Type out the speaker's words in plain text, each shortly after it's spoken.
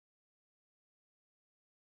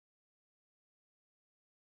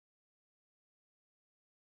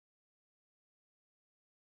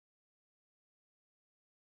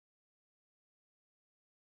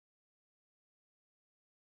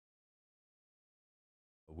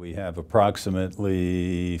We have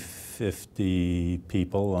approximately 50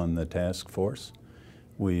 people on the task force.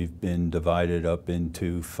 We've been divided up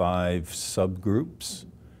into 5 subgroups,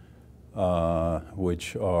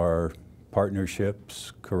 which are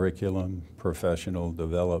partnerships, curriculum, professional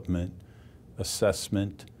development,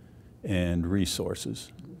 assessment, and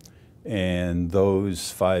resources. And those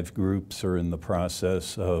 5 groups are in the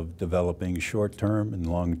process of developing short-term and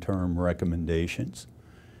long-term recommendations.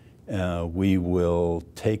 We will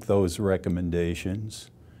take those recommendations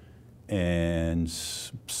and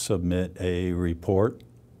submit a report,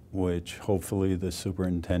 which hopefully the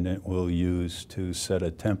superintendent will use to set a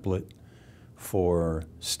template for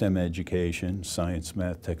STEM education, science,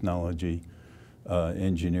 math, technology,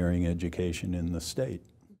 engineering education in the state.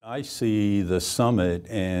 I see the summit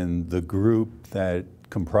and the group that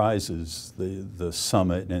comprises the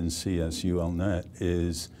summit and CSULNet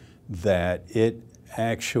is that it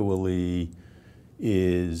actually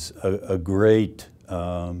is a great,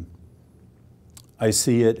 I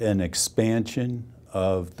see it an expansion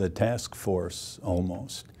of the task force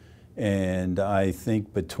almost. And I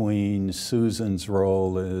think between Susan's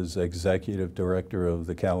role as Executive Director of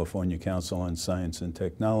the California Council on Science and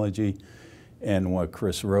Technology and what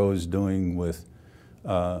Chris Rowe is doing with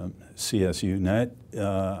CSUNet,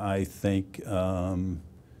 I think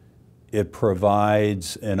it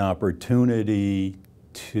provides an opportunity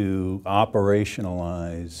to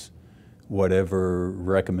operationalize whatever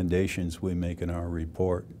recommendations we make in our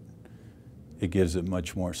report. It gives it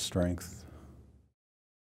much more strength.